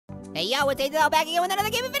Hey yo, it's Angel back again with another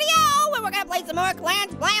gaming video, and we're gonna play some more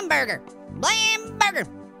Clarence Blamburger. Blamburger.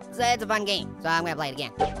 So it's a fun game, so I'm gonna play it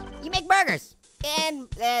again. You make burgers, and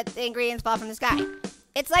the ingredients fall from the sky.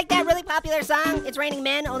 It's like that really popular song, It's Raining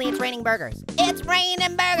Men, only it's raining burgers. It's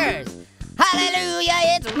raining burgers. Hallelujah,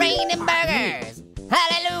 it's raining burgers.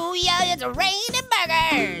 Hallelujah, it's raining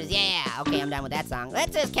burgers. Yeah, okay, I'm done with that song.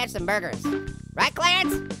 Let's just catch some burgers. Right,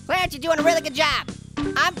 Clarence? Clarence, you're doing a really good job.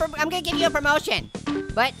 I'm gonna give you a promotion.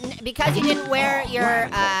 But because you didn't wear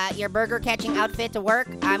your burger catching outfit to work,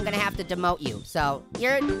 I'm gonna have to demote you. So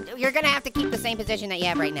you're gonna have to keep the same position that you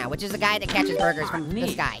have right now, which is the guy that catches burgers from the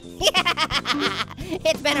sky.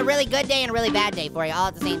 It's been a really good day and a really bad day for you all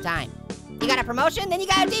at the same time. You got a promotion, then you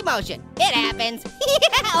got a demotion. It happens.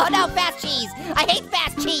 Oh no, fast cheese. I hate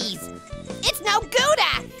fast cheese. It's no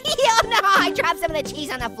Gouda. Oh no, I dropped some of the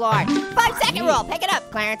cheese on the floor. 5-second rule, pick it up,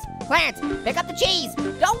 Clarence. Clarence, pick up the cheese.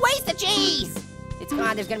 Don't waste the cheese. It's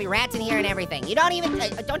gone, there's gonna be rats in here and everything. You don't even,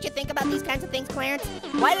 don't you think about these kinds of things, Clarence?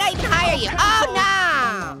 Why did I even hire you?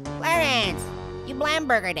 Oh no! Clarence, you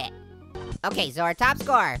Blamburgered it. Okay, so our top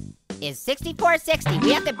score is 64-60.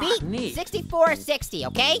 We have to beat 64-60,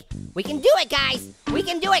 okay? We can do it, guys. We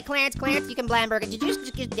can do it, Clarence. Clarence, you can Blamburger. Did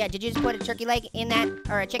you just put a turkey leg in that,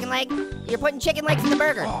 or a chicken leg? You're putting chicken legs in the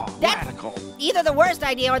burger. That's radical. Either the worst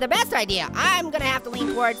idea or the best idea. I'm gonna have to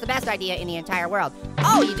lean towards the best idea in the entire world.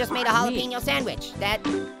 Oh, you just made a jalapeno sandwich. That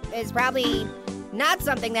is probably not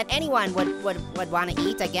something that anyone would want to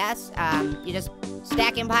eat, I guess. You just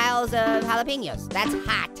stack in piles of jalapenos. That's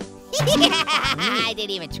hot. I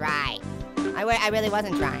didn't even try. I really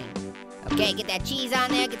wasn't trying. Okay, get that cheese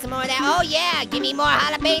on there, get some more of that. Oh yeah, give me more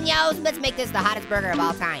jalapenos. Let's make this the hottest burger of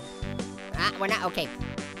all time. We're not, okay.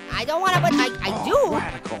 I don't want to put,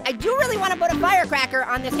 I do really want to put a firecracker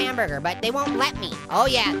on this hamburger, but they won't let me. Oh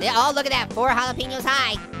yeah, oh look at that, 4 jalapenos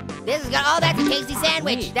high. This is good, oh that's a tasty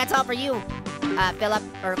sandwich. That's all for you, Philip,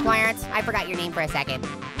 or Clarence. I forgot your name for a second.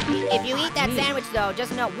 If you eat that sandwich though,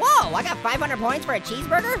 just know, whoa, I got 500 points for a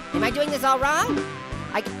cheeseburger? Am I doing this all wrong?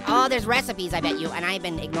 Oh, there's recipes, I bet you, and I've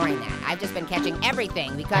been ignoring that. I've just been catching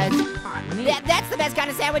everything because that's the best kind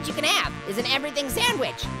of sandwich you can have, is an everything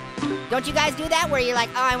sandwich. Don't you guys do that where you're like,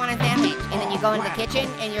 oh, I want a sandwich, and then you go into the kitchen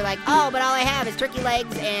and you're like, oh, but all I have is turkey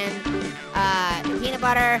legs and peanut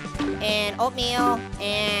butter and oatmeal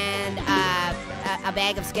and a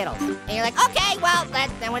bag of Skittles. And you're like, okay, well,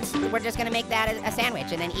 then we're just gonna make that a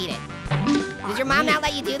sandwich and then eat it. Does your mom not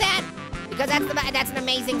let you do that? Because that's an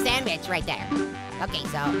amazing sandwich right there. Okay,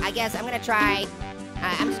 so I guess I'm gonna try,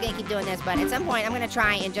 I'm just gonna keep doing this, but at some point I'm gonna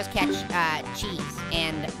try and just catch cheese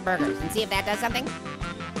and burgers and see if that does something.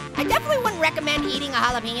 I definitely wouldn't recommend eating a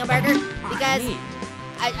jalapeno burger because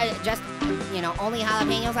just, you know, only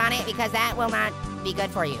jalapenos on it, because that will not be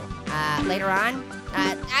good for you. Later on,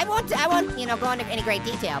 I won't, you know, go into any great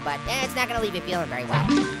detail, but it's not gonna leave you feeling very well.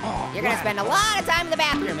 You're gonna spend a lot of time in the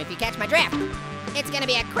bathroom if you catch my drift. It's gonna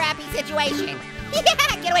be a crappy situation.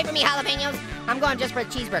 Get away from me, jalapenos. I'm going just for a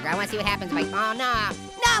cheeseburger. I wanna see what happens if I, oh no.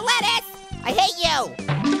 No, lettuce! I hate you!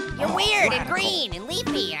 You're weird and green and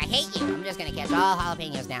leafy, and I hate you. I'm just gonna catch all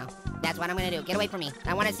jalapenos now. That's what I'm gonna do. Get away from me.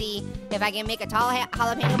 I wanna see if I can make a tall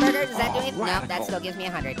jalapeno burger. Does that do it? No, that still gives me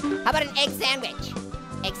 100. How about an egg sandwich?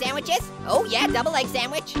 Egg sandwiches? Oh yeah, double egg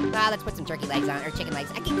sandwich. Let's put some turkey legs on, or chicken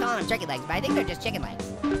legs. I keep calling them turkey legs, but I think they're just chicken legs.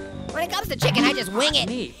 When it comes to chicken, I just wing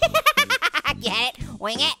it. Get it?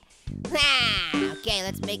 Wing it? Okay,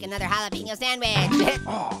 let's make another jalapeno sandwich.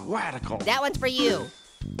 Oh, radical. That one's for you.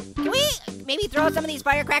 Can we maybe throw some of these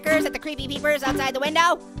firecrackers at the creepy peepers outside the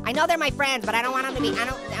window? I know they're my friends, but I don't want them to be,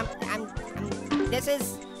 this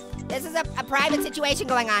is a private situation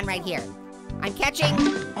going on right here. I'm catching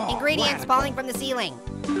ingredients falling from the ceiling.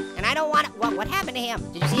 And I don't want it, what happened to him?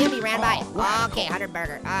 Did you see him? He ran by. Okay, 100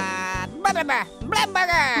 burger.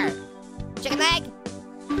 Blamburger. Chicken leg,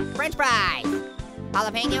 French fries.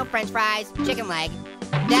 Jalapeno, French fries, chicken leg.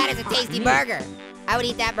 That is a tasty burger. I would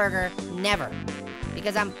eat that burger never,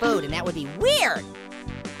 because I'm food, and that would be weird.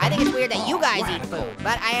 I think it's weird that you guys eat food,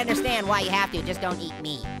 but I understand why you have to. Just don't eat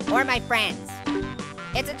me or my friends.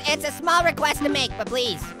 It's a small request to make, but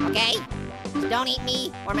please, okay? Just don't eat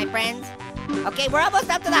me or my friends. Okay, we're almost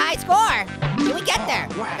up to the high score. Can we get there?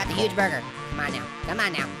 I got the huge burger. Come on now. Come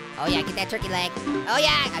on now. Oh yeah, get that turkey leg. Oh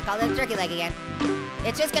yeah, I called it a turkey leg again.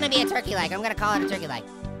 It's just gonna be a turkey leg. I'm gonna call it a turkey leg.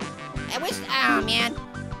 I wish, oh man.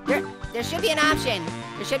 There should be an option.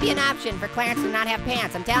 There should be an option for Clarence to not have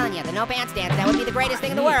pants. I'm telling you, the no pants dance, that would be the greatest thing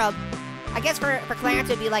in the world. I guess for Clarence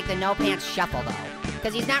it would be like the no pants shuffle though.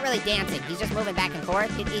 Because he's not really dancing, he's just moving back and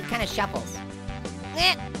forth. He kind of shuffles.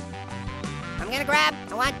 I'm gonna grab,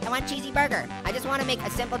 I want cheesy burger. I just wanna make a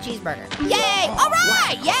simple cheeseburger. Yay, all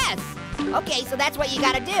right, yes! Okay, so that's what you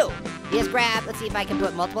gotta do. You just grab, let's see if I can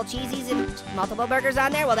put multiple cheesies and multiple burgers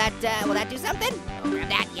on there. Will that do something? Oh, grab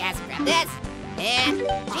that, yes, grab this. And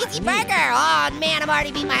cheesy burger. Oh man, I'm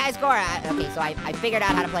already beat my high score. Okay, so I figured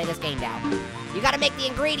out how to play this game now. You gotta make the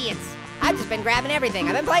ingredients. I've just been grabbing everything.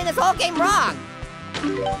 I've been playing this whole game wrong.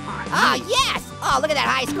 Oh, yes! Oh, look at that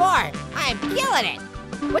high score. I am killing it.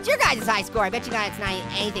 What's your guys' high score? I bet you guys it's not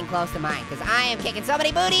anything close to mine, because I am kicking so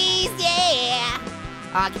many booties, yeah!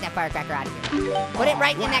 Oh, get that firecracker out of here. Put it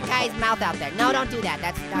right in that guy's mouth out there. No, don't do that.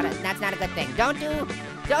 That's not a good thing. Don't do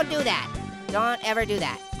that. Don't ever do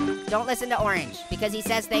that. Don't listen to Orange, because he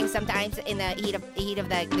says things sometimes in the heat of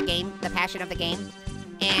the game, the passion of the game,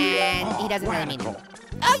 and he doesn't really mean it.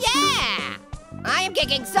 Oh yeah! I am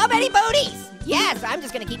kicking so many booties! Yes, I'm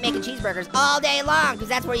just gonna keep making cheeseburgers all day long, because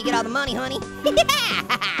that's where you get all the money, honey.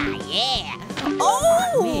 Yeah!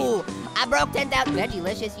 Oh! I broke 10,000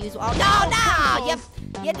 Veggielicious use. Oh,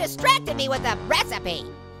 no! You distracted me with the recipe!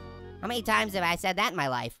 How many times have I said that in my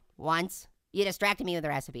life? Once. You distracted me with the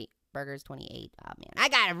recipe. Burgers 28. Oh, man. I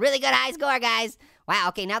got a really good high score, guys. Wow,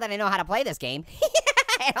 okay, now that I know how to play this game.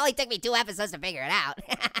 It only took me 2 episodes to figure it out.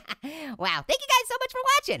 Wow, thank you guys so much for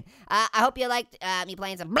watching. I hope you liked me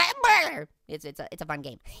playing some Blamburger. It's a fun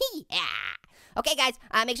game. Yeah. Okay, guys,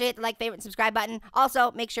 make sure you hit the like, favorite, and subscribe button.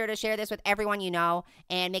 Also, make sure to share this with everyone you know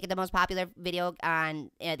and make it the most popular video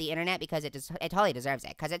on the internet, because it totally deserves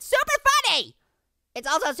it, because it's super funny. It's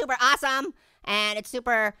also super awesome, and it's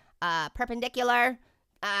super perpendicular.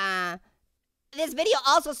 This video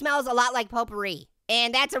also smells a lot like potpourri.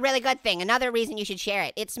 And that's a really good thing. Another reason you should share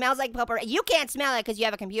it. It smells like potpourri. You can't smell it because you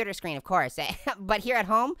have a computer screen, of course. But here at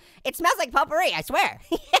home, it smells like potpourri, I swear.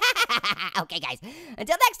 Okay, guys.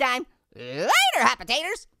 Until next time, later, hot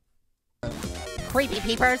potatoes. Creepy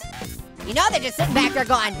peepers. You know they're just sitting back there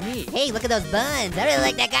going, hey, look at those buns. I really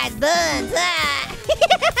like that guy's buns.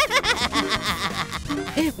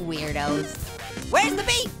 Weirdos. Where's the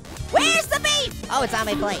beef? Where's the beef? Oh, it's on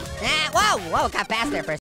my plate. Whoa, got fast there for a second.